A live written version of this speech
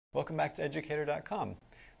Welcome back to Educator.com.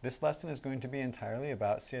 This lesson is going to be entirely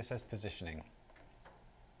about CSS positioning.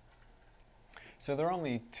 So there are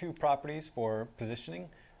only two properties for positioning,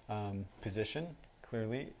 position,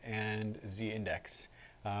 clearly, and z-index.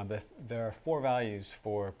 There are four values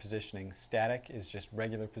for positioning. Static is just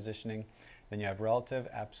regular positioning. Then you have relative,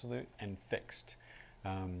 absolute, and fixed.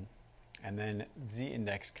 And then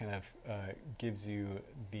z-index kind of gives you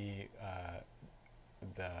the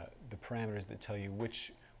parameters that tell you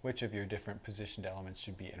which of your different positioned elements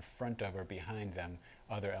should be in front of or behind them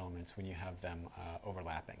other elements when you have them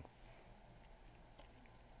overlapping.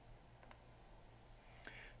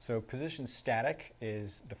 So position static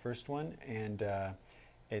is the first one, and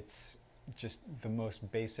it's just the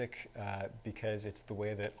most basic because it's the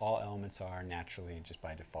way that all elements are naturally just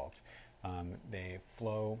by default. They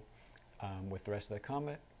flow with the rest of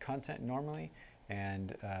the content normally,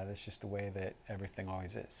 and that's just the way that everything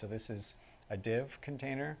always is. So this is a div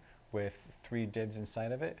container with 3 divs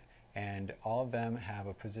inside of it, and all of them have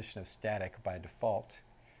a position of static by default.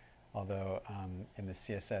 Although in the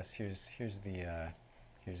CSS, here's the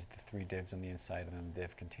 3 divs on the inside of them,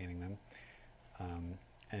 div containing them,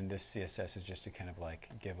 and this CSS is just to kind of like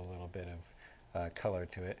give a little bit of color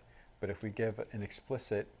to it. But if we give an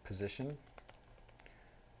explicit position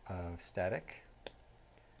of static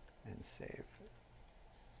and save,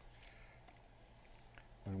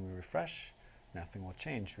 when we refresh, nothing will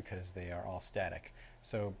change because they are all static.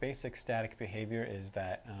 So basic static behavior is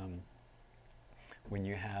that when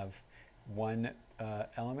you have one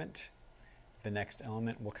element, the next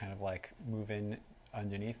element will kind of like move in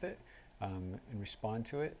underneath it and respond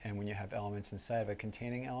to it. And when you have elements inside of a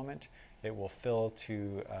containing element, it will fill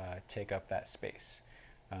to take up that space.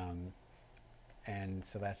 And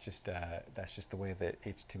so that's just the way that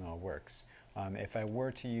HTML works. If I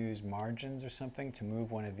were to use margins or something to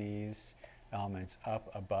move one of these elements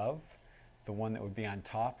up above, the one that would be on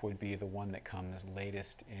top would be the one that comes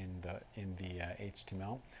latest in the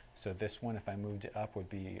HTML. So this one, if I moved it up, would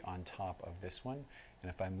be on top of this one, and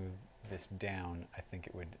if I move this down, I think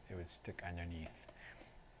it would stick underneath.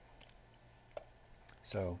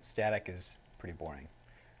 So static is pretty boring.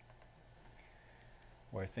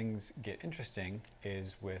 Where things get interesting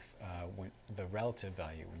is with the relative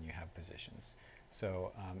value when you have positions.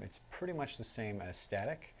 So it's pretty much the same as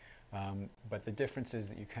static, but the difference is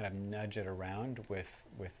that you kind of nudge it around with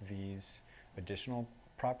these additional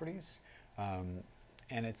properties.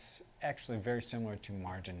 And it's actually very similar to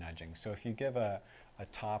margin nudging. So if you give a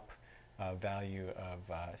top value of,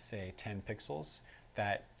 say, 10 pixels,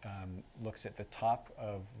 that looks at the top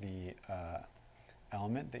of the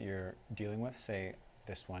element that you're dealing with, say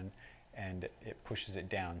this one, and it pushes it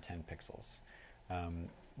down 10 pixels,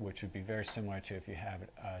 which would be very similar to if you have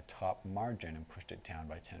a top margin and pushed it down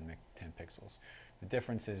by 10 pixels. The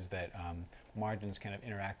difference is that margins kind of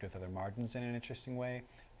interact with other margins in an interesting way,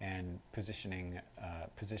 and positioned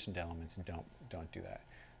elements don't do that.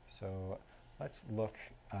 So let's look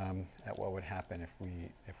at what would happen if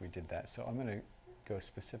we did that. So I'm going to go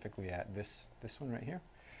specifically at this one right here.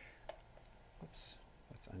 Oops,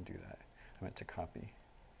 let's undo that. I meant to copy.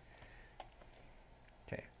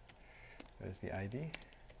 Okay, there's the ID,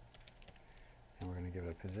 and we're going to give it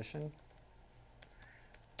a position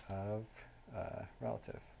of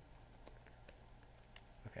relative.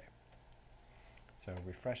 Okay, so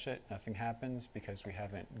refresh it, nothing happens because we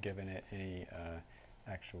haven't given it any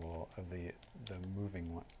actual of the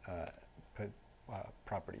moving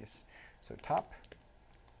properties. So top,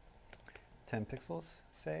 10 pixels,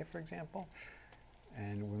 say, for example,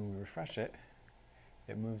 and when we refresh it,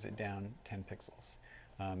 it moves it down 10 pixels.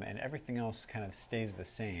 And everything else kind of stays the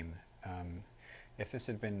same. If this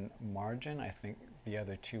had been margin, I think the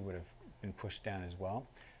other two would have been pushed down as well,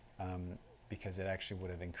 because it actually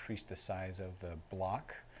would have increased the size of the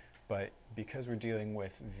block. But because we're dealing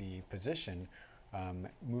with the position,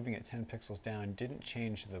 moving it 10 pixels down didn't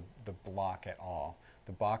change the block at all.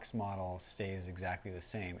 The box model stays exactly the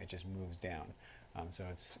same, it just moves down. So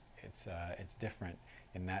it's different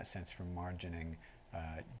in that sense from margining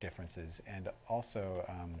differences. And also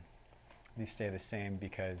these stay the same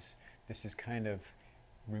because this is kind of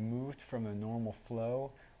removed from the normal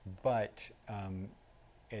flow, but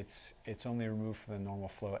it's only removed from the normal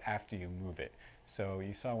flow after you move it. So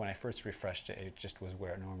you saw when I first refreshed it, it just was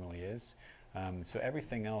where it normally is. So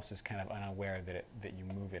everything else is kind of unaware that you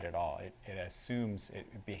move it at all. It assumes,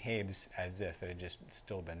 it behaves as if it had just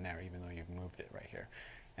still been there, even though you've moved it right here.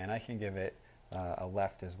 And I can give it a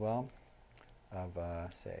left as well of,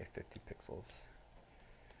 say, 50 pixels.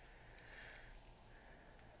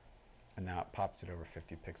 And now it pops it over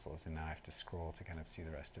 50 pixels, and now I have to scroll to kind of see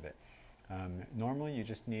the rest of it. Normally you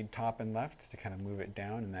just need top and left to kind of move it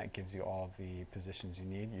down, and that gives you all of the positions you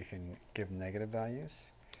need. You can give negative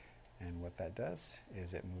values, and what that does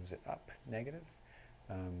is it moves it up negative.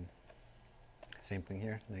 Same thing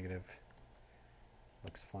here, negative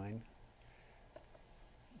looks fine,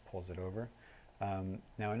 pulls it over.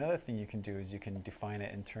 Now another thing you can do is you can define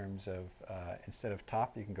it in terms of, instead of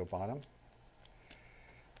top, you can go bottom.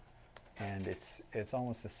 And it's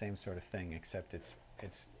almost the same sort of thing, except it's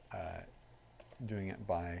doing it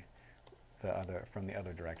by from the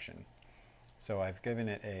other direction. So I've given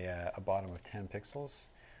it a bottom of 10 pixels,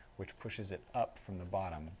 which pushes it up from the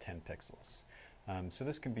bottom 10 pixels. So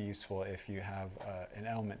this can be useful if you have an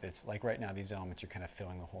element that's, like right now, these elements are kind of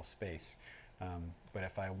filling the whole space. But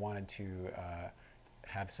if I wanted to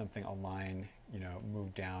have something align,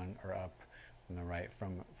 move down or up from the right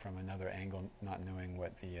from another angle, not knowing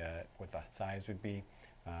what the size would be,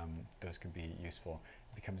 those could be useful.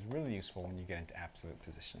 It becomes really useful when you get into absolute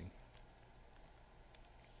positioning.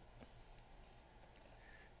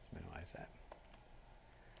 Let's minimize that.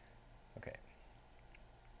 Okay.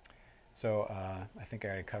 So I think I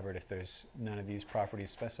already covered, if there's none of these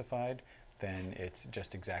properties specified, then it's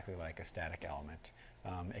just exactly like a static element,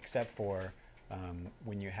 except for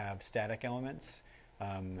when you have static elements,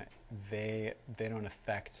 they don't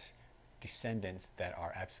affect descendants that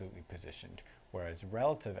are absolutely positioned, whereas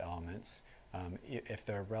relative elements, if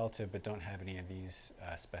they're relative but don't have any of these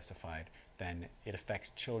specified, then it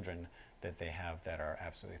affects children that they have that are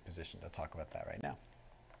absolutely positioned. I'll talk about that right now.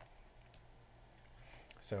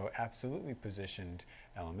 So absolutely positioned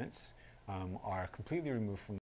elements are completely removed from